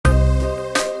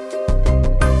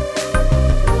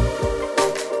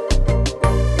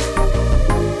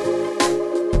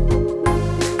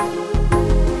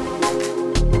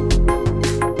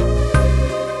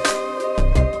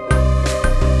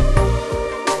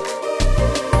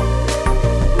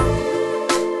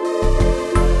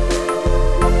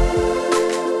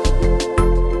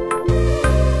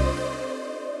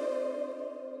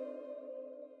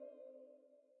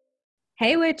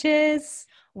Hey, witches.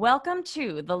 Welcome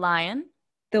to The Lion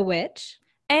The witch.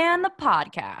 and the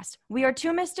podcast. We are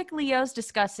two mystic Leos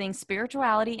discussing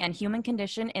spirituality and human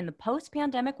condition in the post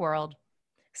pandemic world.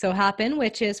 So hop in,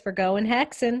 witches, for going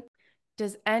hexing.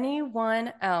 Does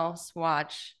anyone else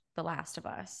watch The Last of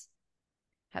Us?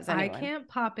 Has I anyone? can't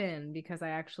pop in because I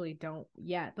actually don't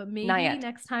yet, but Not maybe yet.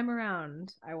 next time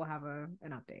around I will have an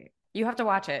update. You have to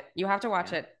watch it. You have to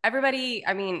watch Yeah. it. Everybody,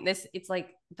 I mean, it's like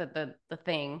the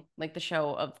thing, like the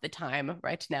show of the time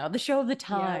right now, the show of the Yep.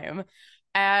 time.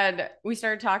 And we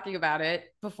started talking about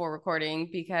it before recording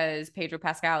because Pedro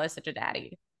Pascal is such a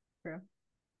daddy. True.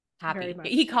 Very Poppy. much.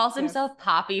 He calls Yes. himself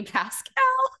Poppy Pascal.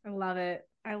 I love it.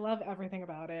 I love everything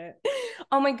about it.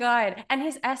 Oh my God. And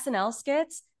his SNL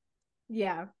skits,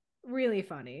 Yeah. Really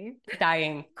funny.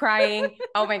 dying, crying.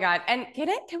 Oh my God. And can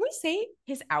we say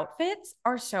his outfits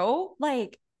are so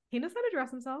like, He knows how to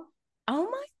dress himself. oh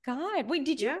my God. Wait,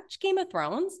 did you Yeah. watch Game of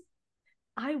Thrones?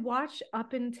 I watched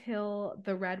up until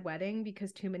the Red Wedding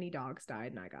because too many dogs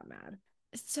died and I got mad.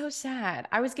 It's so sad.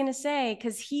 I was gonna say,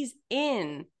 because he's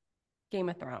in Game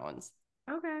of Thrones.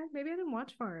 Okay. Maybe I didn't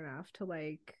watch far enough to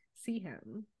like see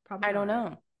him. Probably I don't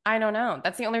not. know. I don't know.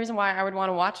 That's the only reason why I would want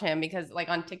to watch him because like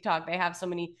on TikTok they have so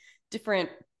many different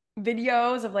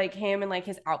videos of like him and like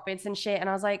his outfits and shit. And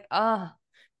I was like, oh,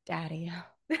 daddy.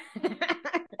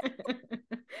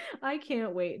 I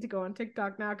can't wait to go on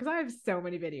TikTok now because I have so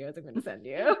many videos I'm going to send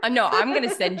you. No, I'm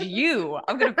gonna send you.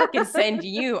 I'm gonna freaking send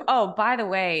you. Oh, by the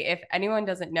way, if anyone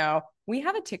doesn't know, we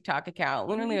have a TikTok account.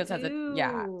 Lunar We Leos has a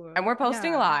yeah, do. and we're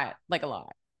posting a Yeah, lot, like a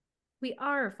lot. we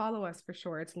are. Follow us for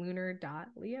sure. It's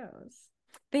lunar.leos.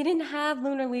 They didn't have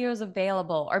Lunar Leos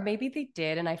available, or maybe they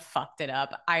did, and I fucked it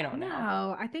up. I don't know.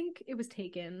 No, I think it was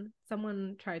taken.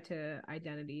 Someone tried to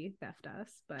identity theft us,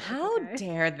 but it's How okay.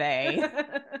 dare they?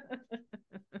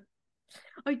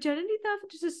 Identity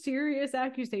theft is a serious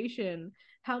accusation.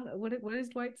 What does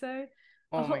Dwight say?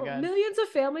 Oh my Oh, God. millions of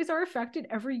families are affected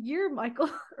every year, Michael,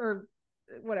 or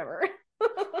whatever.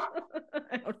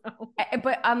 I don't know.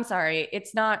 But I'm sorry,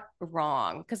 it's not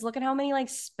wrong because look at how many like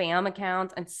spam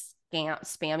accounts and Ah,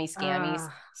 spammy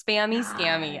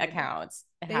scammy God. accounts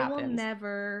it They will happens.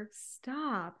 never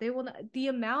stop. They will not, the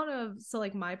amount of so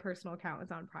like my personal account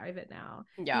is on private now.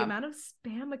 The Yeah, amount of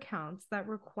spam accounts that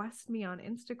request me on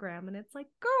Instagram and it's like,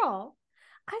 "Girl,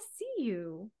 I see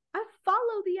you. I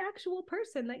follow the actual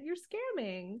person that you're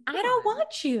scamming. I Come don't on.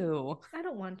 want you. I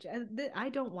don't want you. I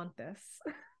don't want this."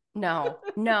 No,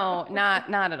 no, not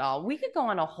at all. We could go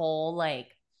on a whole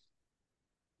like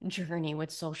journey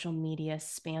with social media,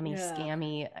 spammy, Yeah.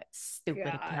 scammy, stupid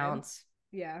God. accounts.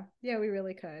 Yeah. Yeah, we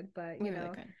really could. But, We really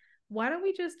could. why don't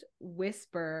we just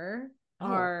whisper Oh,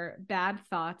 our bad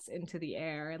thoughts into the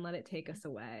air and let it take us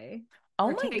away? oh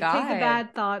Or my take the God.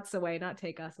 bad thoughts away, not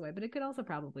take us away, but it could also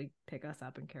probably pick us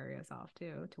up and carry us off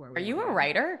too to where Are we want you to a go.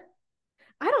 writer?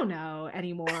 I don't know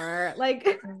anymore. Like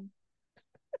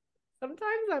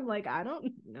sometimes I'm like, I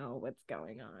don't know what's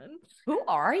going on. Who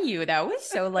are you? That was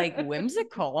so like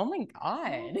whimsical. Oh my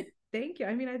Well, God. thank you.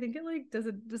 I mean, I think it like does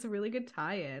a really good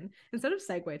tie-in. Instead of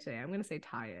segue today, I'm gonna say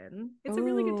tie-in. It's a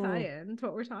really good Ooh. tie-in to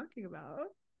what we're talking about.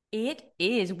 It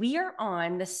is. We are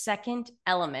on the second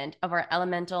element of our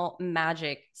elemental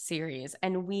magic series,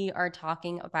 and we are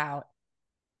talking about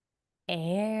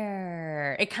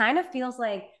air. It kind of feels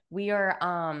like we are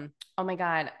oh my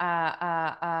God.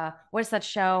 What's that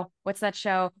show? What's that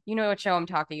show? You know what show I'm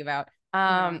talking about. No,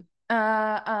 I'm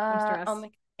Oh stressed. my,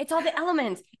 it's all the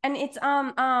elements and it's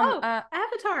Oh,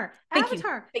 Avatar, thank you.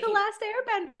 Avatar, Thank The you. Last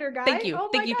Airbender guy. Thank you. Oh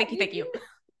my Thank you. Thank God, you. Thank you.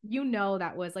 you know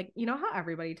that was like how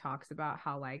everybody talks about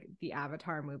how like the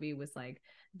Avatar movie was like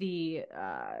the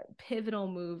pivotal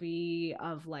movie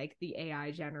of like the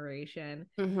AI generation.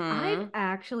 I've Mm-hmm.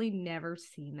 actually never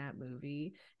seen that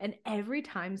movie, and every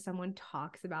time someone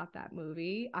talks about that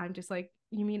movie, I'm just like,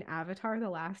 you mean Avatar: The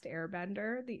Last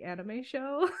Airbender, the anime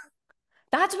show?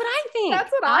 That's what I That's think.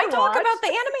 what I I talk about the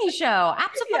watched. anime show.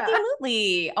 Yeah,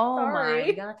 Absolutely. Oh my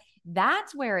sorry. God.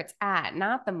 That's where it's at,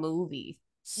 not the movie.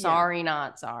 Yeah. Sorry,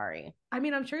 not sorry. I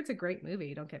mean, I'm sure it's a great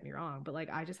movie, don't get me wrong, but like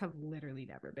I just have literally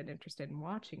never been interested in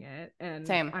watching it. And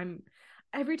Same. I'm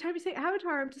every time you say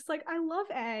Avatar, I'm just like, I love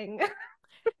Aang.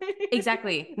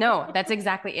 Exactly. No, that's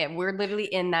exactly it. We're literally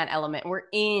in that element. We're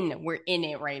in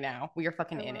it right now. We are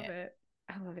fucking I in love it. it.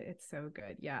 I love it. It's so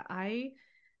good. Yeah, I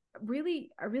really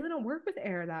don't work with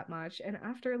air that much. And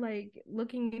after like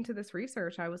looking into this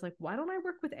research, I was like, why don't I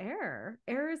work with air?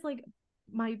 Air is like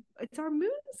it's our moon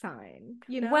sign,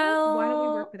 you know? Why don't we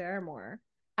work Well, with air more?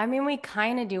 I mean, we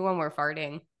kind of do when we're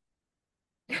farting.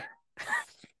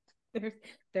 There's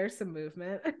there's some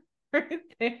movement right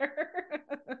there.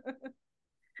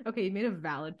 Okay, you made a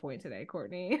valid point today,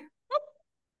 Courtney.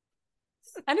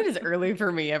 And it is early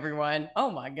for me, everyone.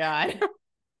 Oh my God.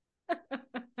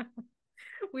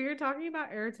 We are talking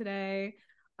about air today.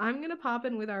 I'm going to pop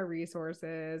in with our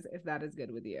resources if that is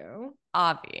good with you.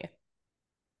 Avi.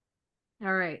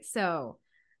 All right. So,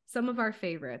 some of our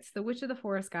favorites: The Witch of the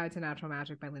Forest Guide to Natural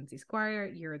Magic by Lindsay Squire,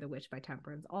 You're the Witch by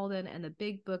Temperance Alden, and The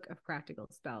Big Book of Practical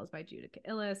Spells by Judica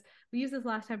Illis. We used this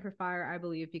last time for fire, I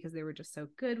believe, because they were just so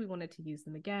good. We wanted to use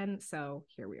them again. So,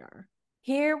 here we are.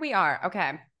 Here we are.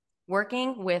 Okay.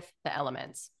 Working with the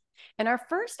elements. In our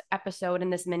first episode in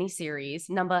this mini series,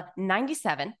 number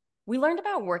 97, we learned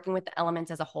about working with the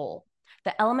elements as a whole.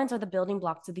 The elements are the building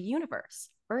blocks of the universe: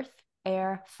 earth,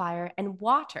 air, fire, and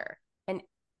water, an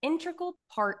integral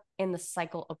part in the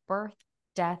cycle of birth,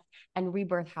 death, and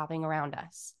rebirth happening around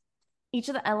us. Each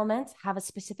of the elements have a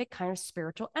specific kind of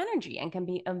spiritual energy and can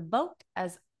be invoked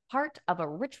as part of a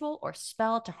ritual or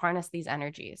spell to harness these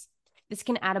energies. This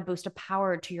can add a boost of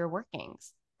power to your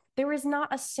workings. There is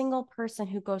not a single person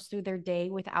who goes through their day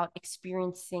without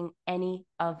experiencing any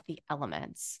of the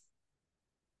elements.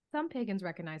 Some pagans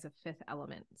recognize a fifth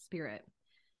element, spirit.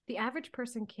 The average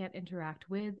person can't interact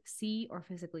with, see, or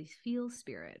physically feel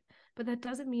spirit, but that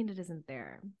doesn't mean it isn't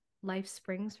there. Life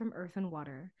springs from earth and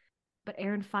water, but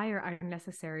air and fire are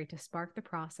necessary to spark the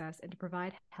process and to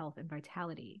provide health and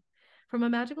vitality. From a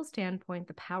magical standpoint,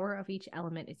 the power of each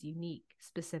element is unique,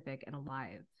 specific, and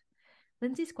alive.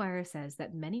 Lindsay Squire says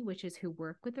that many witches who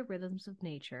work with the rhythms of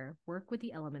nature work with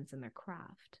the elements in their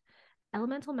craft.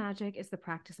 Elemental magic is the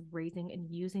practice of raising and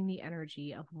using the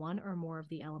energy of one or more of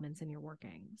the elements in your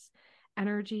workings.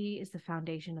 Energy is the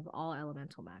foundation of all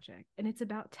elemental magic, and it's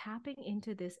about tapping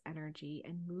into this energy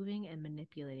and moving and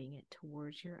manipulating it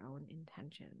towards your own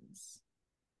intentions.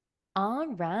 All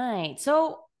right,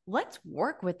 so let's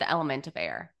work with the element of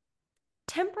air.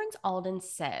 Temperance Alden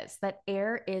says that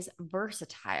air is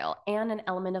versatile and an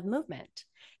element of movement.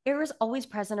 Air is always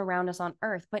present around us on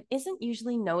Earth, but isn't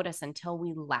usually noticed until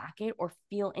we lack it or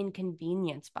feel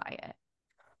inconvenienced by it.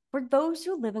 For those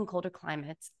who live in colder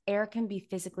climates, air can be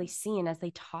physically seen as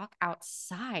they talk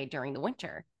outside during the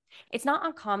winter. It's not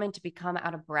uncommon to become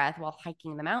out of breath while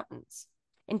hiking the mountains.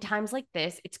 In times like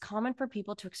this, it's common for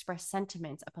people to express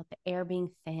sentiments about the air being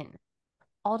thin.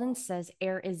 Alden says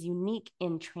air is unique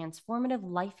in transformative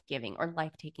life-giving or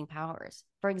life-taking powers.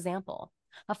 For example,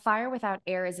 a fire without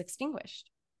air is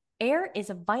extinguished. Air is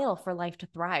vital for life to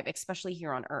thrive, especially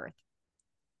here on Earth.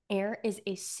 Air is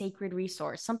a sacred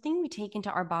resource, something we take into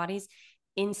our bodies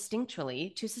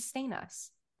instinctually to sustain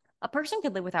us. A person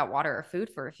could live without water or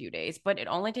food for a few days, but it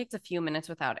only takes a few minutes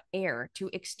without air to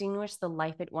extinguish the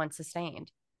life it once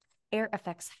sustained. Air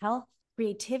affects health,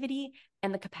 creativity,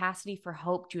 and the capacity for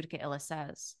hope, Judica Illis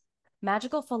says.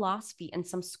 Magical philosophy and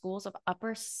some schools of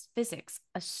upper physics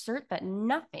assert that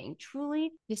nothing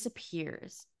truly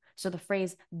disappears. So the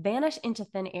phrase vanish into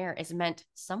thin air is meant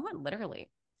somewhat literally.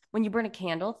 When you burn a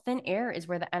candle, thin air is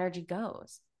where the energy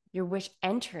goes. Your wish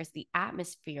enters the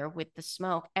atmosphere with the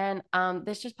smoke. And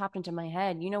this just popped into my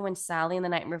head. You know when Sally in The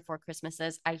Nightmare Before Christmas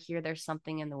says, I hear there's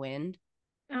something in the wind?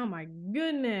 Oh my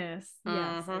goodness.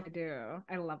 Yes, Mm-hmm. I do.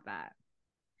 I love that.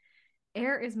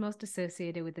 Air is most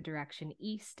associated with the direction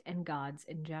east and gods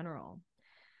in general.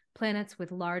 Planets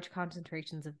with large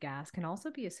concentrations of gas can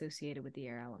also be associated with the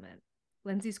air element.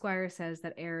 Lindsay Squire says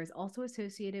that air is also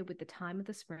associated with the time of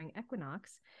the spring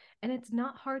equinox, and it's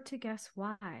not hard to guess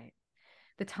why.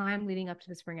 The time leading up to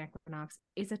the spring equinox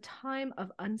is a time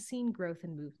of unseen growth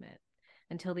and movement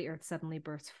until the earth suddenly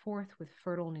bursts forth with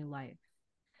fertile new life.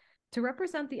 To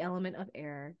represent the element of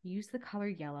air, use the color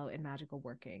yellow in magical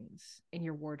workings, in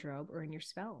your wardrobe, or in your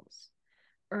spells.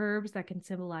 Herbs that can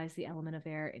symbolize the element of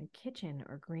air in kitchen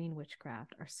or green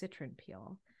witchcraft are citron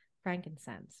peel,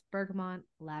 frankincense, bergamot,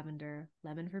 lavender,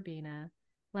 lemon verbena,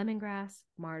 lemongrass,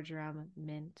 marjoram,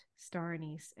 mint, star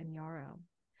anise, and yarrow.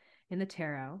 In the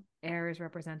tarot, air is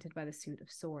represented by the suit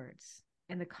of swords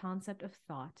and the concept of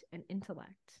thought and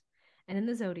intellect. And in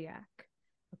the zodiac,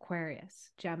 Aquarius,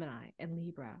 Gemini, and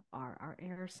Libra are our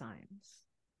air signs.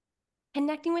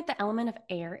 Connecting with the element of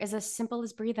air is as simple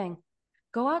as breathing.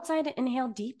 Go outside and inhale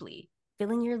deeply,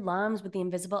 filling your lungs with the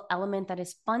invisible element that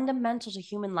is fundamental to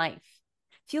human life.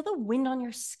 Feel the wind on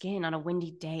your skin on a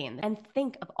windy day and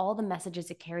think of all the messages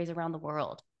it carries around the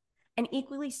world. An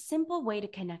equally simple way to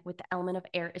connect with the element of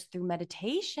air is through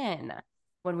meditation.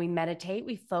 When we meditate,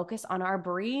 we focus on our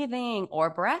breathing or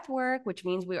breath work, which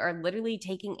means we are literally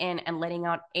taking in and letting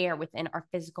out air within our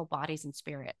physical bodies and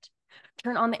spirit.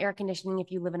 Turn on the air conditioning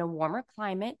if you live in a warmer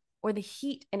climate, or the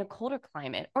heat in a colder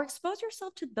climate, or expose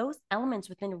yourself to those elements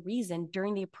within reason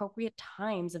during the appropriate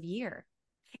times of year.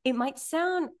 It might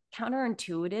sound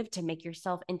counterintuitive to make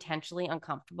yourself intentionally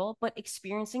uncomfortable, but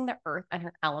experiencing the earth and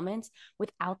her elements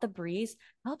without the breeze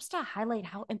helps to highlight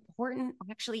how important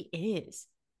it actually is.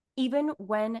 Even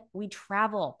when we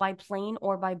travel by plane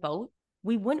or by boat,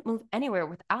 we wouldn't move anywhere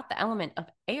without the element of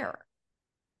air.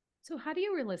 So, how do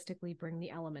you realistically bring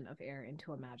the element of air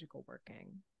into a magical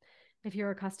working? If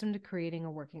you're accustomed to creating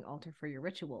a working altar for your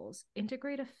rituals,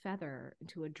 integrate a feather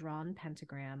into a drawn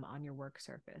pentagram on your work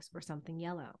surface or something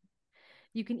yellow.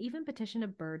 You can even petition a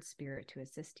bird spirit to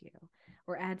assist you,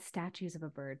 or add statues of a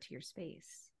bird to your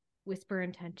space. Whisper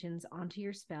intentions onto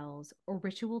your spells or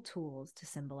ritual tools to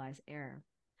symbolize air.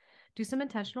 Do some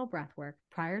intentional breath work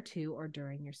prior to or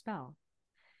during your spell.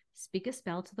 Speak a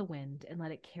spell to the wind and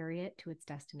let it carry it to its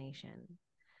destination.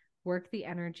 Work the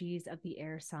energies of the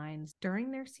air signs during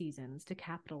their seasons to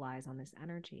capitalize on this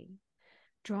energy.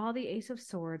 Draw the Ace of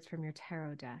Swords from your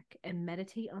tarot deck and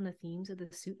meditate on the themes of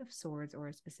the suit of swords or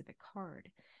a specific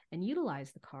card, and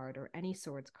utilize the card or any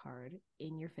swords card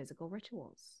in your physical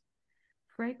rituals.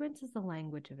 Fragrance is the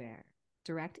language of air.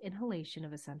 Direct inhalation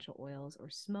of essential oils or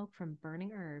smoke from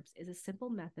burning herbs is a simple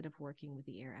method of working with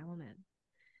the air element.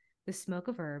 The smoke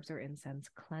of herbs or incense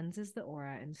cleanses the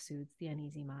aura and soothes the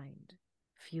uneasy mind.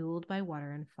 Fueled by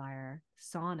water and fire,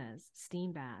 saunas,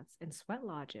 steam baths, and sweat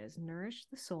lodges nourish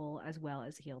the soul as well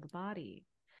as heal the body.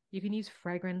 You can use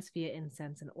fragrance via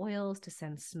incense and oils to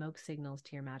send smoke signals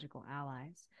to your magical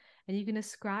allies, and you can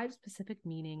ascribe specific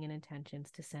meaning and intentions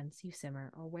to scents you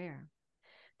simmer or wear.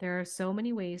 There are so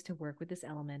many ways to work with this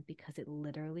element because it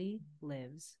literally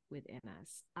lives within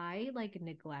us. I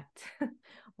neglect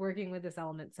working with this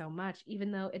element so much,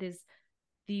 even though it is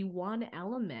the one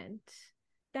element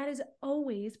that is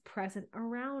always present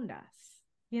around us,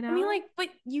 you I mean, know? like, but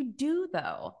you do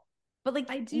though. But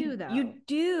like I do you though.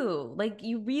 do. Like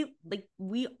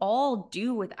we all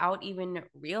do without even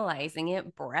realizing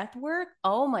it. Breath work.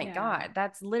 Oh my Yeah. God.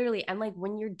 That's literally, and like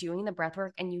when you're doing the breath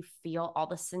work and you feel all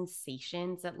the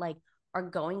sensations that like are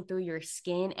going through your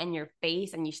skin and your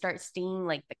face and you start seeing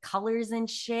like the colors and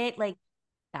shit, like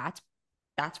that's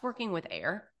that's working with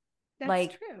air. That's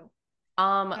Like true.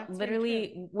 That's very true.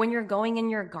 literally when you're going in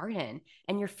your garden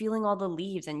and you're feeling all the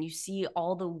leaves and you see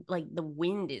all the like the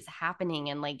wind is happening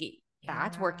and like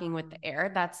that's working Yeah. with the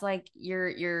air. That's like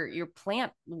your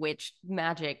plant witch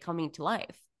magic coming to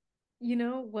life. You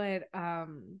know what?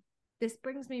 This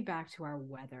brings me back to our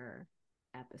weather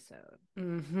episode. Like,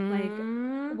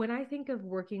 Mm-hmm. when I think of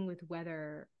working with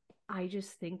weather, I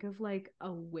just think of like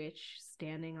a witch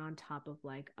standing on top of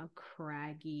like a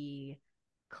craggy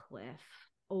cliff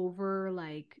over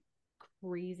like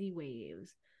crazy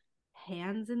waves,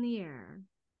 hands in the air,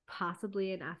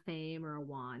 possibly an athame or a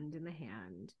wand in the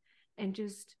hand, and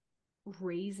just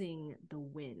raising the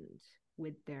wind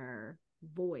with their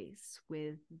voice,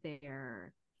 with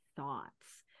their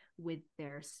thoughts, with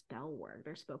their spell work,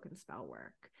 their spoken spell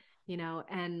work,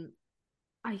 and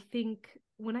I think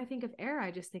when I think of air,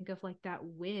 I just think of like that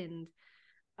wind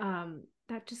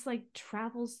that just like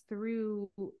travels through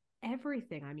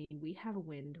everything. I mean, we have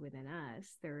wind within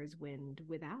us. There is wind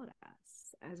without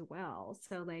us as well.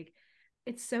 So like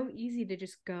it's so easy to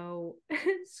just go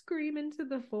scream into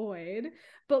the void,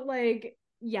 but like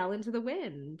yell into the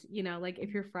wind, like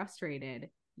if you're frustrated,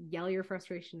 yell your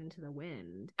frustration into the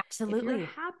wind. If you're Absolutely.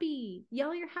 happy,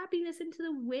 yell your happiness into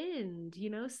the wind,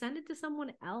 send it to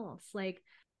someone else. Like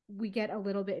we get a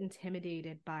little bit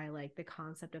intimidated by like the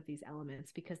concept of these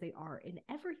elements because they are in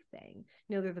everything.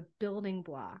 They're the building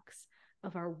blocks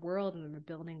of our world and they're the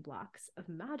building blocks of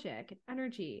magic and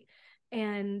energy.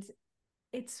 And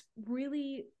it's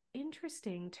really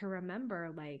interesting to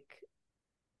remember like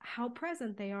how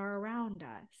present they are around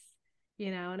us,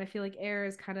 and I feel like air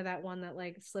is kind of that one that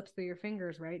like slips through your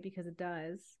fingers, right? Because it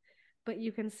does, but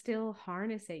you can still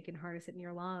harness it. You can harness it in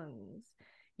your lungs.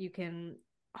 You can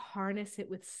harness it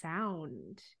with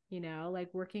sound,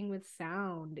 like working with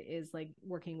sound is like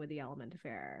working with the element of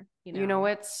air, You know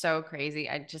what's so crazy?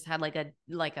 I just had like a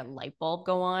light bulb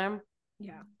go on.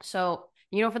 Yeah. So,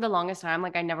 for the longest time,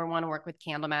 like I never want to work with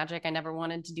candle magic. I never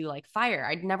wanted to do like fire.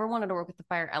 I'd never wanted to work with the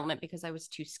fire element because I was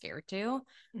too scared to.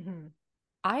 Mm-hmm.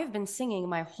 I've been singing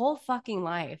my whole fucking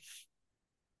life.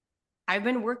 I've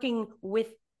been working with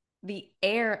the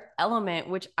air element,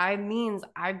 which I means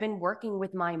I've been working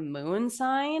with my moon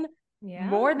sign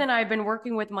more Yeah, than I've been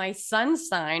working with my sun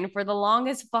sign for the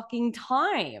longest fucking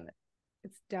time.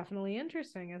 it's definitely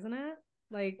interesting, isn't it?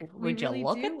 Like we Would you really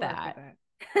look do at work with that?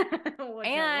 it. And Look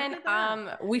at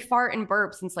that. we fart and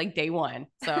burp since like day one.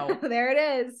 So There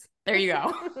it is. there you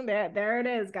go. There it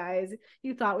is, guys.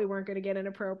 You thought we weren't going to get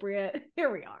inappropriate.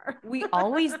 Here we are. We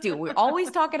always do. We're always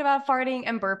talking about farting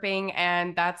and burping,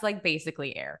 and that's like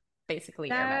basically air. Basically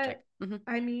air magic. That,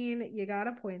 I mean, you got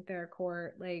a point there,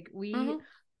 Court. Like Mm-hmm.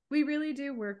 we really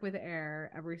do work with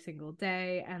air every single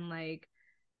day, and like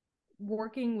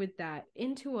working with that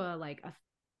into a like a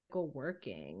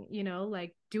working,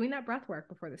 like doing that breath work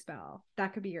before the spell.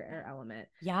 That could be your air element.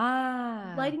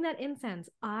 Yeah. Lighting that incense.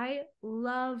 I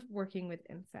love working with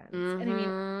incense. And I mean,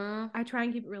 Mm-hmm. I try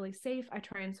and keep it really safe. I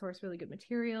try and source really good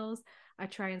materials. I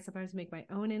try and sometimes make my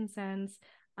own incense.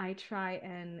 I try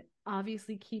and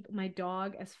obviously keep my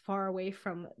dog as far away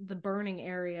from the burning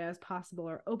area as possible,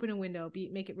 or open a window,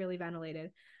 make it really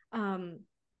ventilated.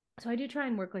 So I do try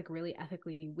and work like really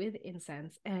ethically with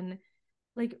incense. And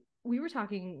like we were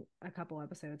talking a couple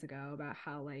episodes ago about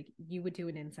how like you would do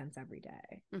an incense every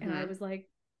day. And I Mm-hmm. was like,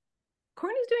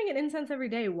 Courtney's doing an incense every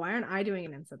day. Why aren't I doing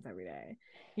an incense every day?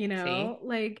 See?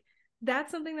 Like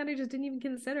that's something that I just didn't even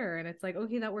consider. And it's like,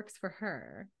 okay, that works for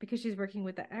her because she's working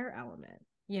with the air element.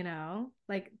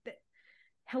 Like,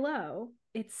 hello,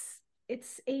 it's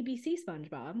ABC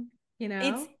SpongeBob, you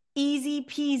It's know? easy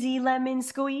peasy lemon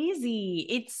squeezy.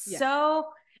 Yeah,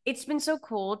 It's been so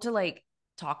cool to like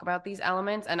talk about these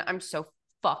elements, and I'm so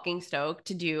fucking stoked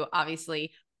to do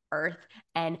obviously earth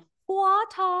and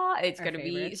water. It's our gonna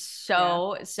be favorites.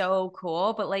 Yeah. so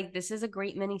cool. But like this is a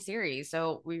great mini series.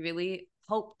 So we really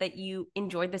hope that you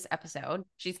enjoyed this episode.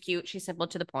 She's cute, she's simple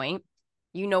to the point.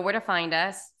 You know where to find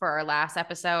us for our last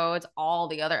episodes, all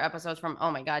the other episodes from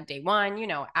oh my god, day one,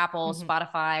 Apple, Mm-hmm.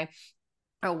 Spotify,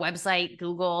 our website,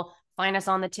 Google, find us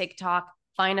on the TikTok,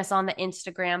 find us on the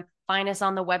Instagram, find us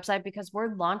on the website because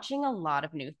we're launching a lot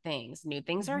of new things. New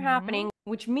things are Mm-hmm. happening,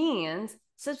 which means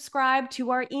subscribe to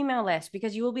our email list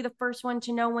because you will be the first one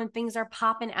to know when things are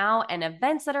popping out and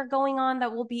events that are going on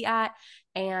that we'll be at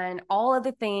and all of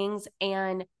the things.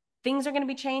 And things are going to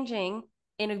be changing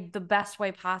in the best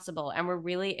way possible. And we're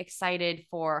really excited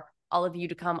for all of you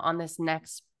to come on this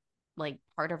next like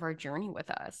part of our journey with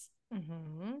us.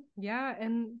 Mm-hmm. Yeah,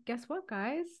 and guess what,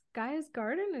 guys? Gaia's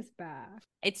Garden is back.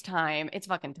 It's time. It's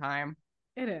fucking time.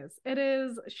 It is. It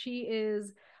is. She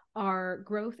is our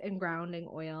growth and grounding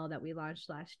oil that we launched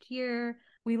last year.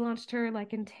 We launched her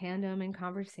like in tandem in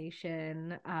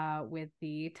conversation with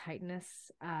the Titaness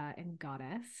and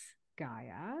goddess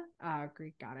Gaia,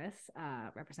 Greek goddess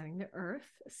representing the earth.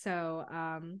 So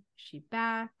she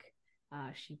back.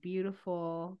 She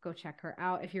beautiful. Go check her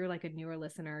out. If you're like a newer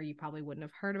listener, you probably wouldn't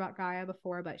have heard about Gaia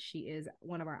before, but she is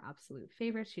one of our absolute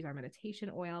favorites. She's our meditation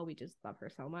oil. We just love her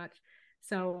so much.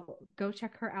 So go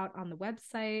check her out on the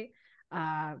website.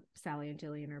 Sally and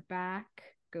Jillian are back.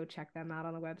 Go check them out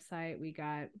on the website. We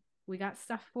got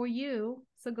stuff for you.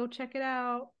 So go check it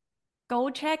out. Go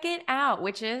check it out,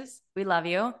 witches. We love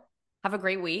you. Have a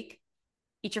great week.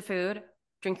 Eat your food,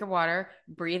 drink your water,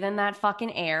 breathe in that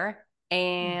fucking air,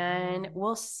 and Mm-hmm.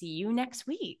 we'll see you next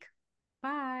week.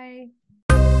 Bye.